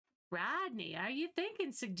Rodney, are you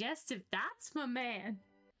thinking suggestive? That's my man.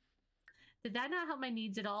 Did that not help my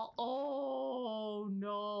needs at all? Oh,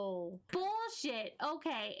 no. Bullshit.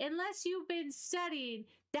 Okay, unless you've been studying,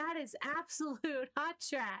 that is absolute hot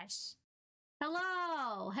trash.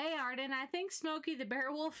 Hello. Hey, Arden. I think Smokey the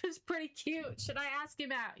Bear Wolf is pretty cute. Should I ask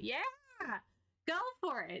him out? Yeah. Go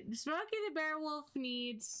for it. Smokey the Bear Wolf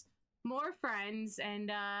needs more friends and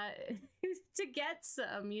to get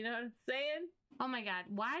some, you know what I'm saying? Oh my god,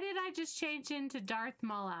 why did I just change into Darth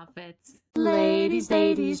Maul outfits?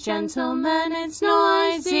 Ladies, gentlemen, it's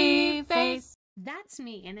Noisy Face. That's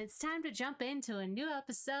me, and it's time to jump into a new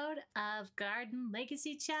episode of Garden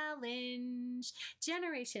Legacy Challenge.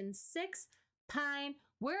 Generation 6, Pine.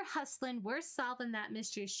 We're hustling, we're solving that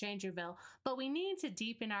mystery of Strangerville, but we need to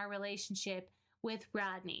deepen our relationship with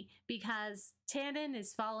Rodney because Tannen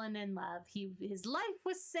is fallen in love. His life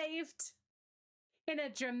was saved in a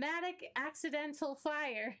dramatic accidental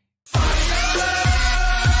fire.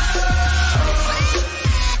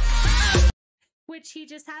 Which he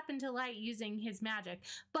just happened to light using his magic.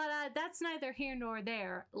 But that's neither here nor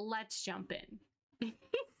there. Let's jump in. He's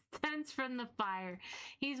tense from the fire.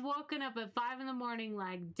 He's woken up at 5 in the morning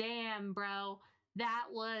like, damn, bro. That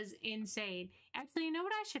was insane. Actually, you know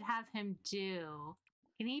what I should have him do?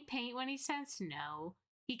 Can he paint when he's tense? No.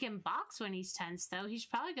 He can box when he's tense, though. He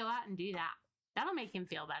should probably go out and do that. That'll make him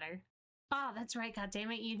feel better. Oh, that's right. God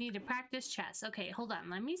damn it. You need to practice chess. Okay, hold on.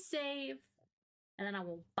 Let me save. And then I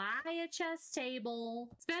will buy a chess table.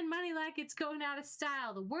 Spend money like it's going out of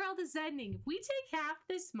style. The world is ending. If we take half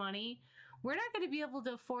this money, we're not going to be able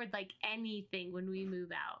to afford like anything when we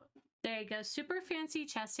move out. There you go. Super fancy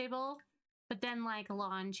chess table. But then like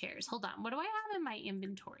lawn chairs. Hold on. What do I have in my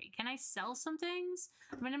inventory? Can I sell some things?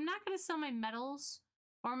 I mean, I'm not going to sell my medals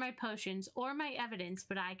or my potions or my evidence,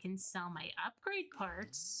 but I can sell my upgrade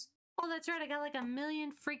parts. Oh, that's right. I got like 1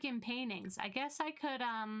 million freaking paintings. I guess I could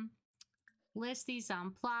list these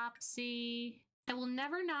on Plopsy. I will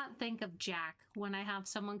never not think of Jack when I have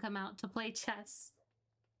someone come out to play chess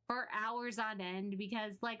for hours on end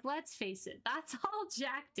because, like, let's face it, that's all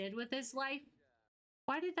Jack did with his life.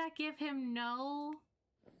 Why did that give him no,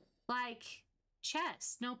 like,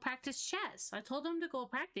 chess? No practice chess. I told him to go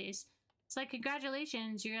practice. It's like,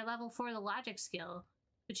 congratulations, you're at level 4 the logic skill.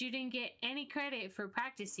 But you didn't get any credit for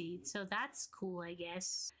practice seeds, so that's cool, I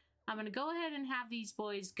guess. I'm gonna go ahead and have these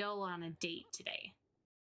boys go on a date today.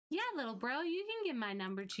 Yeah, little bro, you can give my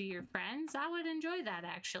number to your friends. I would enjoy that,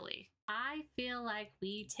 actually. I feel like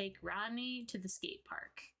we take Rodney to the skate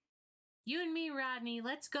park. You and me, Rodney,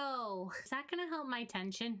 let's go. Is that gonna help my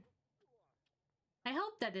tension? I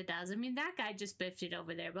hope that it does. I mean, that guy just biffed it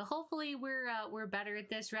over there, but hopefully we're better at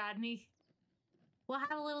this, Rodney. We'll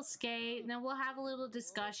have a little skate, and then we'll have a little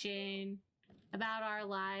discussion about our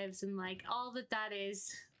lives and like all that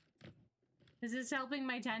is. Is this helping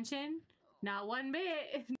my tension? Not one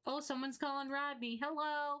bit. Oh, someone's calling Rodney.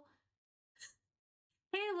 Hello.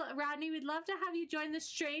 Hey, Rodney, we'd love to have you join the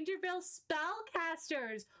Strangerville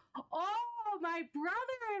Spellcasters. Oh, my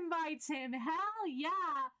brother invites him. Hell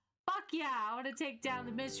yeah. Fuck yeah. I want to take down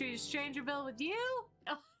the mystery of Strangerville with you.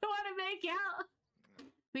 I want to make out.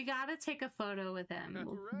 We got to take a photo with him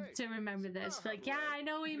to remember this. Like, yeah, I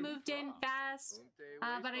know we moved in fast,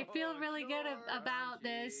 but I feel really good about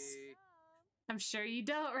this. I'm sure you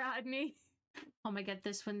don't, Rodney. Oh my god,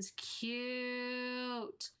 this one's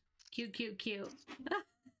cute. Cute.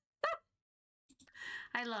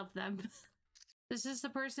 I love them. This is the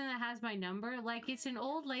person that has my number? Like, it's an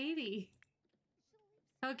old lady.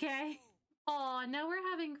 Okay. Oh, now we're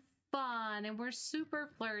having fun and we're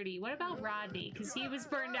super flirty. What about Rodney? Because he was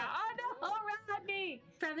burned out. Oh no, Rodney!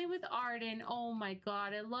 Friendly with Arden. Oh my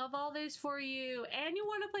god, I love all this for you. And you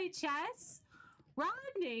want to play chess?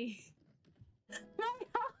 Rodney! My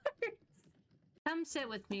heart! Come sit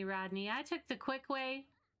with me, Rodney. I took the quick way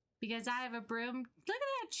because I have a broom. Look at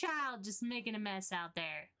that child just making a mess out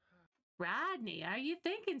there. Rodney, are you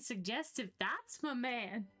thinking suggestive? That's my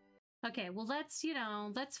man. Okay, well let's, you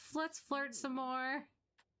know, let's flirt some more.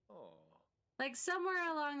 Like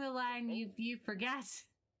somewhere along the line you forget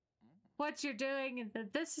what you're doing and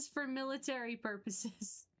that this is for military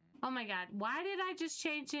purposes. Oh my god, why did I just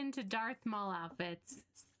change into Darth Maul outfits?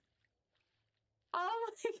 Oh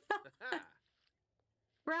my god.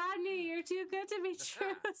 Rodney, you're too good to be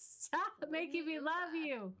true. Stop making me love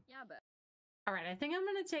you. Alright, I think I'm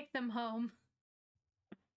gonna take them home.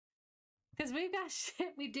 Because we've got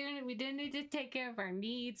shit we do need to take care of our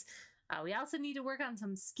needs. We also need to work on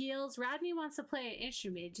some skills. Rodney wants to play an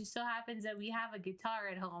instrument. It just so happens that we have a guitar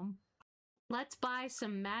at home. Let's buy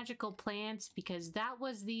some magical plants because that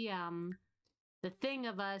was the thing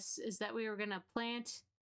of us is that we were gonna plant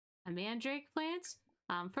A mandrake plant?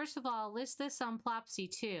 First of all, list this on Plopsy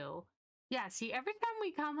too. Yeah, see, every time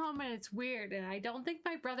we come home and it's weird, and I don't think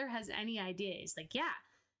my brother has any idea. He's like, yeah,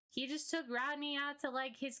 he just took Rodney out to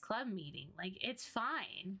like his club meeting. Like, it's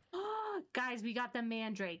fine. Guys, we got the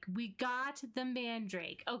mandrake. We got the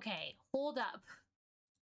mandrake. Okay, hold up.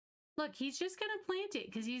 Look, he's just gonna plant it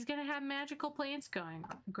because he's gonna have magical plants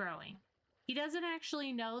growing. He doesn't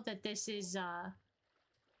actually know that this is,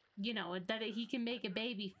 you know, that he can make a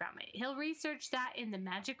baby from it. He'll research that in the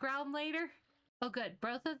magic realm later. Oh, good.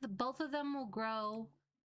 Both of them will grow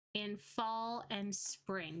in fall and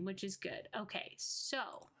spring, which is good. Okay,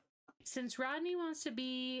 so since Rodney wants to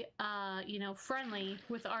be, you know, friendly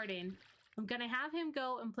with Arden, I'm gonna have him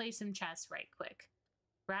go and play some chess right quick.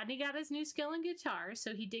 Rodney got his new skill in guitar,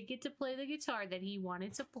 so he did get to play the guitar that he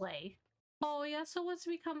wanted to play. Oh, he also wants to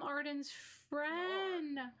become Arden's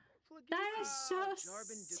friend. That is so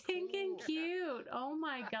stinking cute. Oh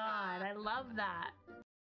my god, I love that.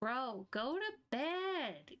 Bro, go to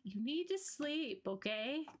bed. You need to sleep,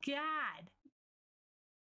 okay? God.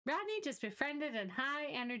 Rodney just befriended a high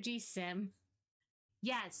energy sim.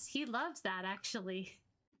 Yes, he loves that actually.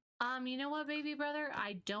 You know what, baby brother?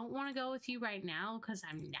 I don't want to go with you right now because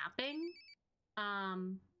I'm napping.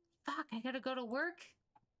 Fuck, I gotta go to work.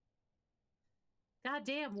 God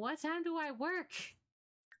damn, what time do I work?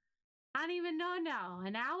 I don't even know now.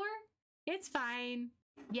 An hour? It's fine.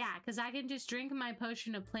 Yeah, because I can just drink my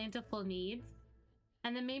potion of plentiful needs.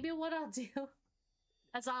 And then maybe what I'll do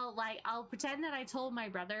is I'll pretend that I told my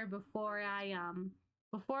brother before I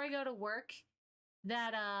go to work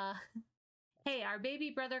that hey, our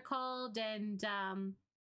baby brother called and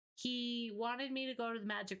he wanted me to go to the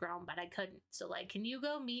magic realm, but I couldn't. So like, can you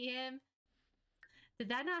go meet him? Did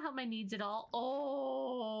that not help my needs at all?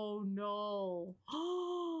 Oh no.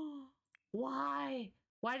 Why?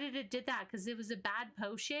 Why did it did that? Because it was a bad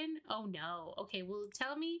potion? Oh no. Okay, well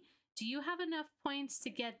tell me, do you have enough points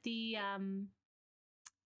to get the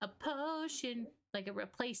a potion, like a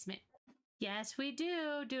replacement? Yes, we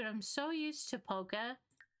do. Dude, I'm so used to Polka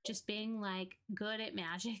just being like good at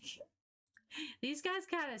magic. These guys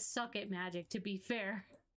kind of suck at magic, to be fair.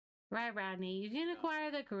 Right, Rodney, you can acquire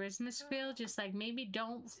the charisma skill, just like maybe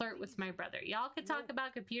don't flirt with my brother. Y'all can talk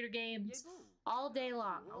about computer games all day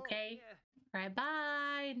long, okay? Alright,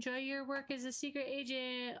 bye. Enjoy your work as a secret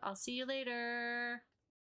agent. I'll see you later.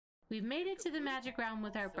 We've made it to the magic realm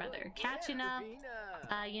with our brother. Catching up.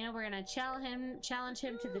 You know, we're gonna challenge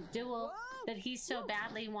him to the duel that he so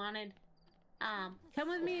badly wanted. Come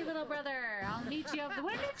with me, little brother. I'll meet you over.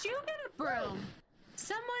 When did you get a broom?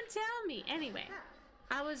 Someone tell me. Anyway,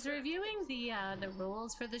 I was reviewing the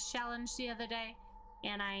rules for this challenge the other day,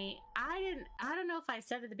 and I don't know if I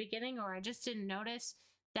said at the beginning or I just didn't notice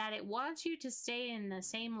that it wants you to stay in the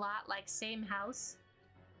same lot, like same house,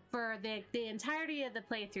 for the entirety of the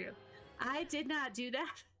playthrough. I did not do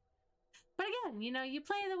that. But again, you know, you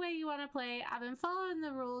play the way you want to play. I've been following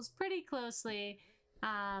the rules pretty closely.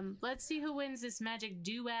 Let's see who wins this magic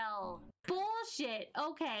duel. Bullshit.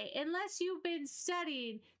 Okay, unless you've been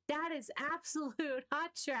studying, that is absolute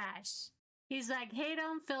hot trash. He's like, hey,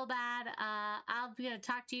 don't feel bad. I'll be gonna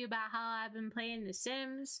talk to you about how I've been playing The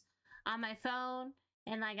Sims on my phone.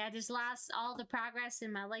 And like, I just lost all the progress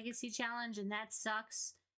in my legacy challenge, and that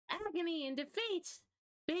sucks. Agony and defeat.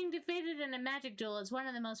 Being defeated in a magic duel is one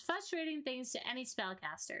of the most frustrating things to any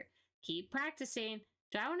spellcaster. Keep practicing.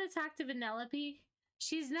 Do I want to talk to Vanellope?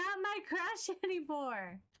 She's not my crush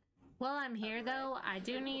anymore. While I'm here, though, I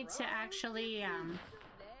do need to actually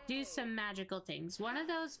do some magical things. One of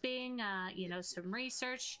those being, you know, some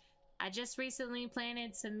research. I just recently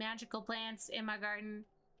planted some magical plants in my garden.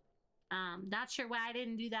 Not sure why I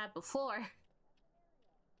didn't do that before.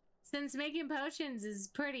 Since making potions is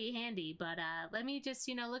pretty handy, but let me just,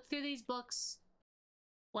 you know, look through these books.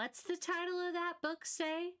 What's the title of that book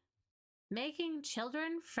say? Making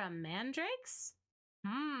Children from Mandrakes?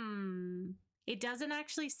 It doesn't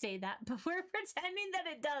actually say that, but we're pretending that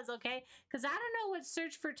it does, okay? Because I don't know what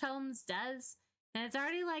Search for Tomes does, and it's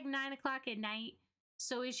already like 9 o'clock at night,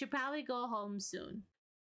 so we should probably go home soon.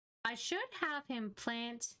 I should have him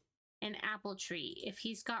plant an apple tree if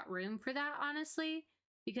he's got room for that, honestly,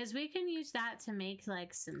 because we can use that to make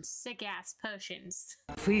like some sick-ass potions.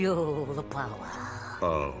 Feel the power.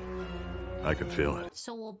 Oh, I could feel it.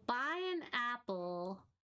 So we'll buy an apple.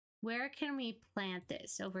 Where can we plant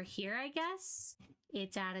this? Over here, I guess?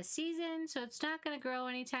 It's out of season, so it's not going to grow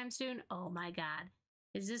anytime soon. Oh my god.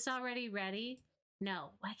 Is this already ready?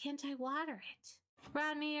 No. Why can't I water it?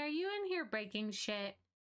 Rodney, are you in here breaking shit?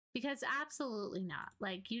 Because absolutely not.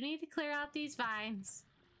 Like, you need to clear out these vines.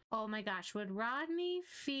 Oh my gosh. Would Rodney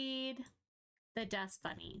feed the Dust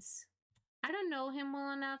Bunnies. I don't know him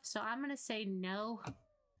well enough, so I'm gonna say no.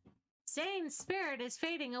 Zane's spirit is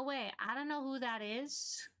fading away. I don't know who that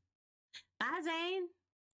is. Bye, Zane.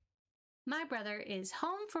 My brother is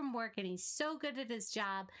home from work and he's so good at his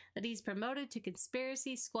job that he's promoted to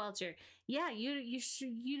conspiracy squelcher. Yeah, you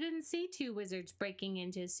didn't see two wizards breaking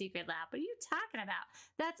into his secret lab. What are you talking about?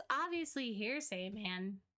 That's obviously hearsay,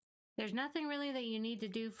 man. There's nothing really that you need to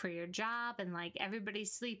do for your job and like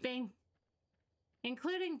everybody's sleeping,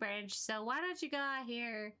 including Branch. So why don't you go out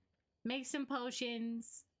here, make some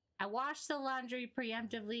potions. I washed the laundry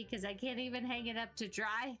preemptively because I can't even hang it up to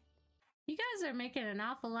dry. You guys are making an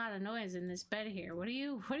awful lot of noise in this bed here. What are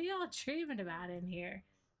you all dreaming about in here?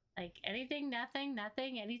 Like anything, nothing,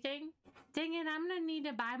 anything? Dang it, I'm gonna need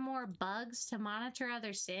to buy more bugs to monitor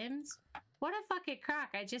other Sims. What a fucking crock.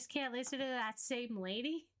 I just can't listen to that same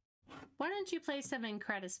lady. Why don't you play some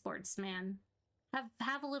Incredisports, man?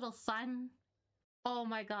 Have a little fun. Oh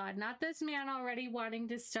my god, not this man already wanting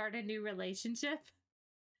to start a new relationship.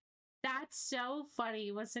 That's so funny.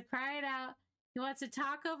 He wants to cry it out. He wants to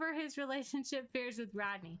talk over his relationship fears with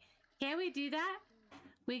Rodney. Can we do that?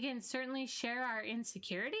 We can certainly share our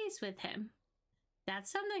insecurities with him. That's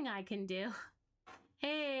something I can do.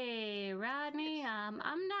 Hey, Rodney, I'm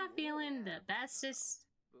not feeling the bestest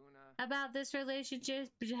about this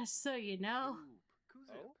relationship, just so you know.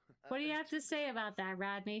 What do you have to say about that,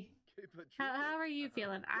 Rodney? How are you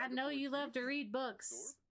feeling? I know you love to read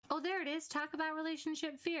books. Oh, there it is. Talk about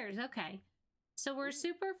relationship fears. Okay. So we're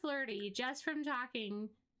super flirty just from talking,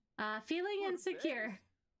 feeling insecure.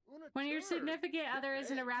 When your significant other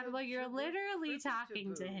isn't around, well, you're literally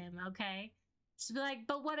talking to him, okay? Just be like,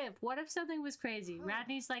 but what if? What if something was crazy?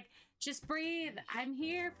 Rodney's like, just breathe. I'm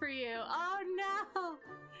here for you. Oh, no.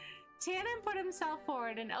 Tannen put himself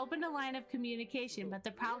forward and opened a line of communication, but the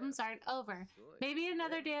problems aren't over. Maybe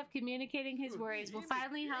another day of communicating his worries will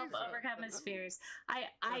finally help overcome his fears.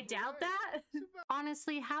 I doubt that.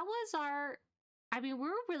 Honestly, how was our... I mean, we're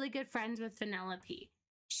really good friends with Penelope.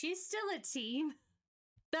 She's still a teen,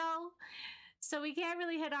 though, so we can't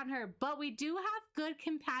really hit on her, but we do have good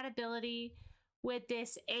compatibility with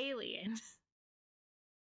this alien.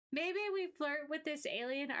 Maybe we flirt with this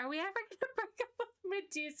alien. Are we ever gonna break up with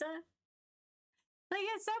Medusa? Like,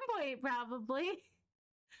 at some point, probably.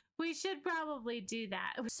 We should probably do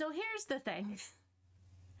that. So here's the thing.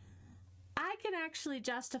 I can actually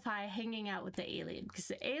justify hanging out with the alien because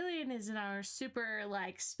the alien is in our super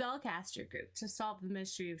like spellcaster group to solve the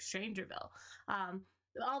mystery of Strangerville.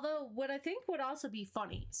 Although what I think would also be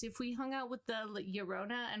funny is if we hung out with the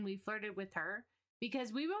Yorona and we flirted with her,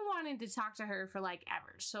 because we've been wanting to talk to her for like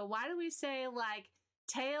ever. So why do we say like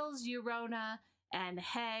tails, Yorona, and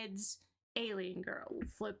heads, alien girl?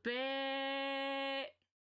 Flip it.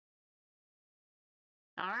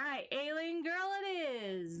 All right, alien girl it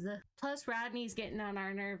is. Plus, Rodney's getting on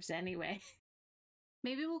our nerves anyway.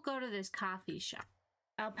 Maybe we'll go to this coffee shop.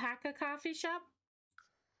 Alpaca coffee shop?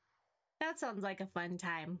 That sounds like a fun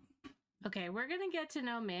time. Okay, we're gonna get to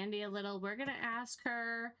know Mandy a little. We're gonna ask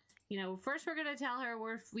her, you know, first we're gonna tell her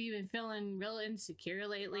we've been feeling real insecure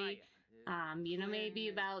lately. You know, maybe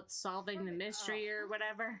about solving the mystery or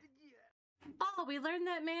whatever. Oh, we learned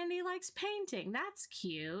that Mandy likes painting. That's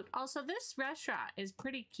cute. Also, this restaurant is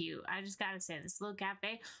pretty cute. I just gotta say, this little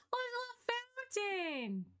cafe. Oh, there's a little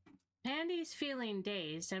fountain! Mandy's feeling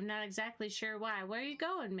dazed. I'm not exactly sure why. Where are you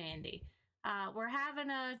going, Mandy? We're having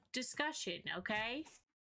a discussion, okay?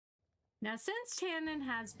 Now, since Tannen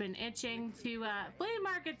has been itching to, flea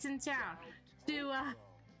markets in town,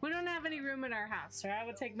 we don't have any room in our house, so I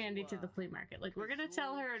would take Mandy to the flea market. Like, we're gonna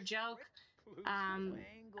tell her a joke,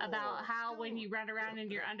 about how when you run around in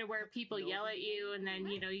your underwear, people yell at you, and then,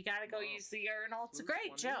 you know, you gotta go use the urinal. It's a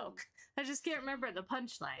great joke. I just can't remember the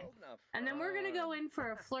punchline. And then we're gonna go in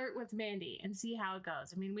for a flirt with Mandy and see how it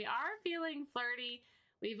goes. I mean, we are feeling flirty.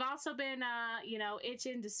 We've also been, you know,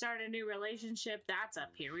 itching to start a new relationship. That's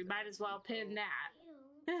up here. We might as well pin that.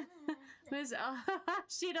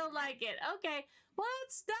 She don't like it. Okay, well,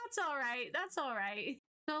 that's all right. That's all right.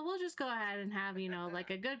 So we'll just go ahead and have, you know,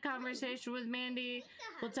 like a good conversation with Mandy.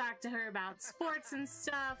 We'll talk to her about sports and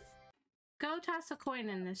stuff. Go toss a coin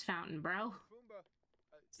in this fountain, bro.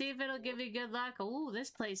 See if it'll give you good luck. Oh,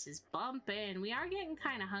 this place is bumping. We are getting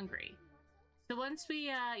kind of hungry. So once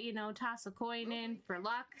we, you know, toss a coin in for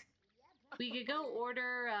luck, we could go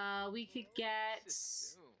order, we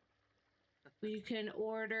can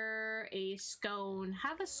order a scone.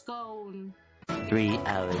 Have a scone. 3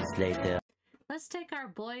 hours later. Let's take our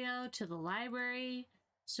boyo to the library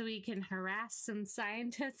so we can harass some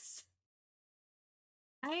scientists.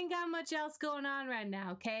 I ain't got much else going on right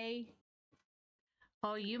now, okay?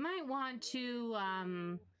 Oh, you might want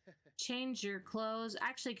to change your clothes.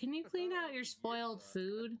 Actually, can you clean out your spoiled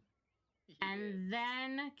food? And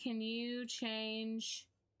then can you change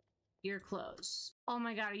your clothes? Oh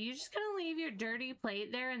my god, are you just gonna leave your dirty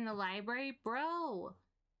plate there in the library? Bro,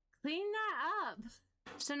 clean that up.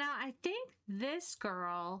 So now I think this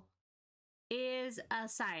girl is a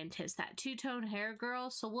scientist, that two-tone hair girl.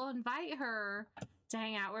 So we'll invite her to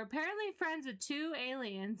hang out. We're apparently friends with 2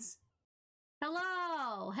 aliens.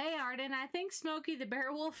 Hello. Hey, Arden. I think Smokey the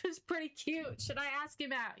Bear Wolf is pretty cute. Should I ask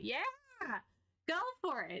him out? Yeah. Go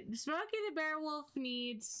for it. Smokey the Bear Wolf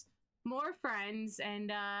needs more friends and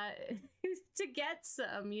to get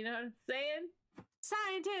some, you know what I'm saying?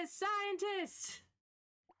 Scientist, scientist!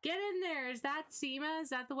 Get in there. Is that Seema? Is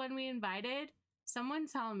that the one we invited? Someone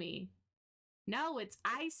tell me. No, it's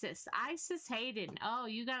Isis. Isis Hayden. Oh,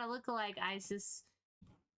 you got a lookalike, Isis.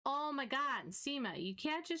 Oh my god, Seema, you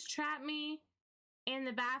can't just trap me in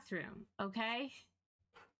the bathroom, okay?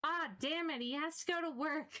 Ah, damn it, he has to go to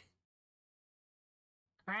work.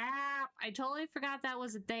 Crap, I totally forgot that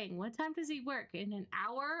was a thing. What time does he work? In an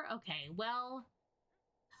hour? Okay, well,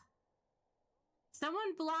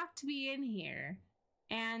 someone blocked me in here,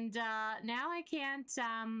 and now I can't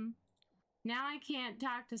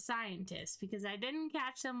talk to scientists because I didn't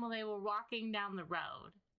catch them while they were walking down the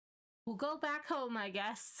road. We'll go back home, I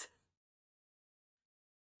guess.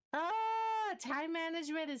 Time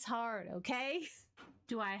management is hard, okay?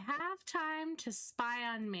 Do I have time to spy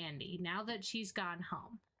on Mandy now that she's gone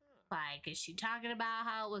home? Like, is she talking about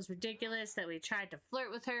how it was ridiculous that we tried to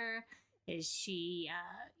flirt with her? Is she,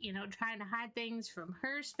 you know, trying to hide things from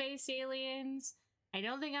her space aliens? I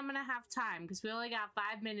don't think I'm gonna have time because we only got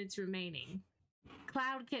 5 minutes remaining.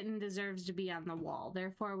 Cloud Kitten deserves to be on the wall,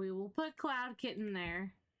 therefore we will put Cloud Kitten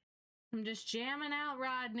there. I'm just jamming out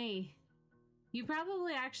Rodney. You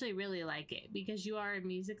probably actually really like it because you are a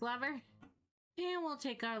music lover. And we'll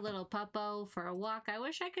take our little puppo for a walk. I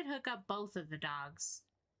wish I could hook up both of the dogs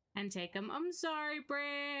and take them. I'm sorry,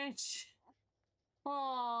 Branch.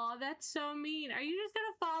 Oh, that's so mean. Are you just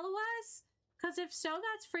gonna follow us? Because if so,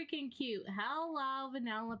 that's freaking cute. Hello,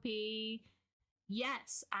 Vanellope.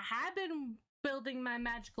 Yes, I have been building my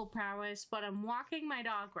magical prowess, but I'm walking my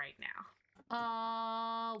dog right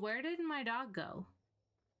now. Where did my dog go?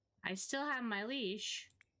 I still have my leash.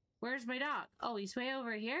 Where's my dog? Oh, he's way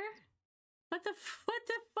over here? What the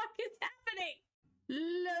fuck is happening?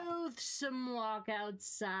 Loathsome walk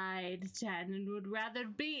outside. Tannen would rather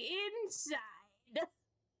be inside.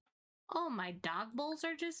 Oh, my dog bowls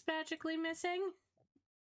are just magically missing?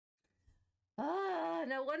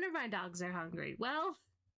 No wonder my dogs are hungry. Well,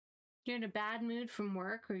 you're in a bad mood from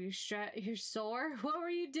work or you're sore. What were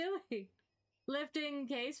you doing? Lifting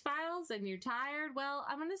case files and you're tired? Well,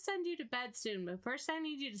 I'm gonna send you to bed soon, but first I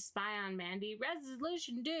need you to spy on Mandy.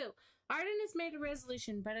 Resolution due. Arden has made a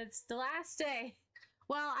resolution, but it's the last day.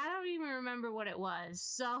 Well, I don't even remember what it was,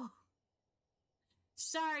 so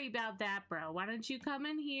sorry about that, bro. Why don't you come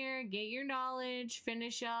in here, get your knowledge,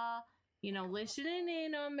 finish you know, listening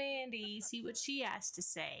in on Mandy, see what she has to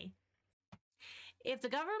say. If the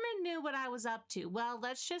government knew what I was up to, well,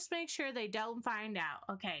 let's just make sure they don't find out.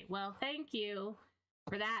 Okay, well, thank you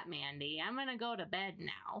for that, Mandy. I'm gonna go to bed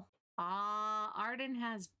now. Arden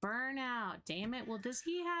has burnout. Damn it. Well, does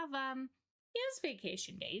he have, he has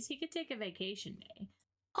vacation days. He could take a vacation day.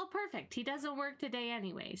 Oh, perfect. He doesn't work today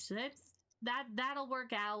anyway, so that'll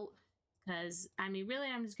work out. Because, I mean, really,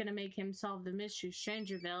 I'm just gonna make him solve the mystery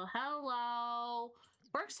Strangerville. Hello!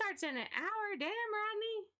 Work starts in an hour. Damn,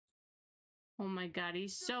 Rodney! Oh my god,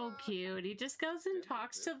 he's so cute. He just goes and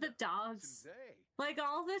talks to the dogs. Like,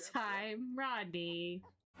 all the time. Rodney.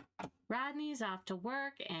 Rodney's off to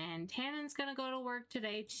work, and Tannen's gonna go to work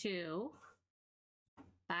today, too.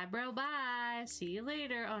 Bye, bro, bye. See you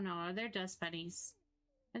later. Oh, no, are there dust bunnies?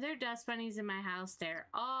 Are there dust bunnies in my house? There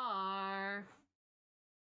are.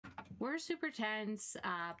 We're super tense.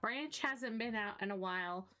 Branch hasn't been out in a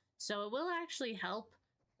while, so it will actually help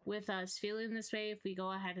with us feeling this way if we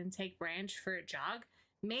go ahead and take Branch for a jog.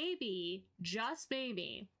 Maybe, just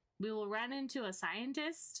maybe, we will run into a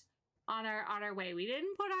scientist on our way. We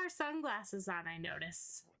didn't put our sunglasses on, I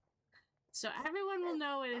notice. So everyone will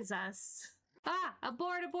know it is us. Ah,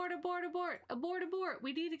 abort, abort, abort, abort, abort, abort.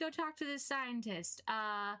 We need to go talk to this scientist.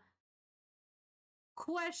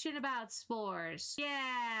 Question about spores.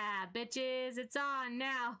 Yeah, bitches, it's on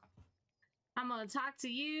now. I'm gonna talk to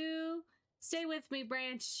you. Stay with me,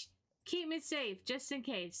 Branch. Keep me safe, just in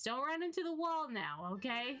case. Don't run into the wall now,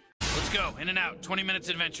 okay? Let's go. In and out. 20 minutes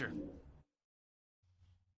adventure.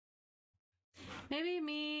 Maybe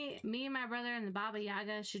me and my brother and the Baba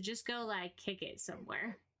Yaga should just go, like, kick it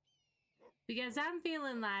somewhere. because I'm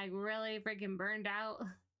feeling like really freaking burned out.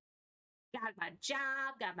 Got my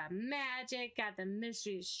job, got my magic, got the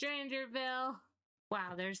mystery of Strangerville.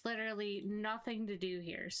 Wow, there's literally nothing to do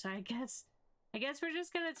here. So I guess we're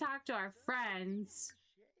just gonna talk to our friends.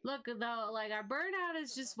 Look, though, like our burnout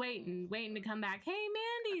is just waiting to come back. Hey,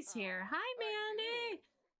 Mandy's here. Hi, Mandy.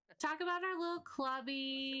 Talk about our little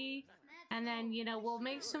clubby. And then, you know, we'll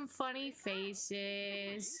make some funny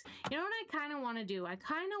faces. You know what I kind of want to do? I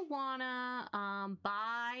kind of want to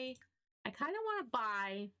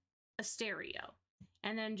buy a stereo.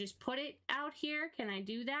 And then just put it out here. Can I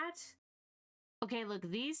do that? Okay, look,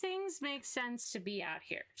 these things make sense to be out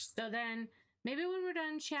here. So then maybe when we're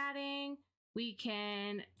done chatting, we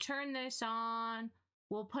can turn this on.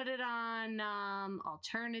 We'll put it on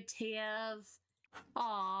alternative.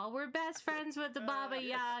 Aw, we're best friends with the Baba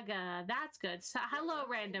Yaga. That's good. So, hello,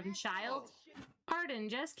 random child. Arden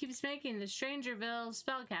just keeps making the Strangerville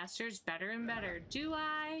spellcasters better and better. Do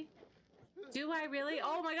I? Do I really?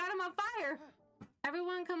 Oh my god, I'm on fire!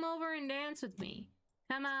 Everyone come over and dance with me.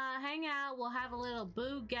 Come hang out. We'll have a little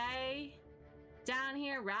boogie down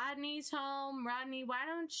here. Rodney's home. Rodney, why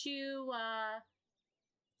don't you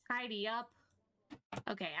tidy up?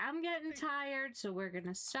 Okay, I'm getting tired, so we're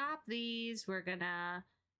gonna stop these. We're gonna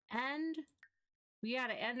end. We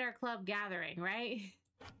gotta end our club gathering, right?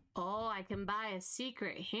 Oh, I can buy a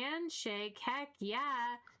secret handshake. Heck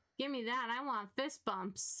yeah. Give me that. I want fist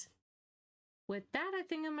bumps. With that, I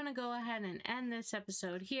think I'm gonna go ahead and end this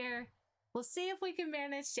episode here. We'll see if we can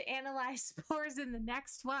manage to analyze Spores in the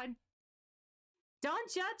next one.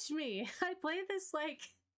 Don't judge me. I play this like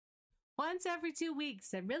once every 2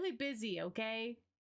 weeks. I'm really busy, okay?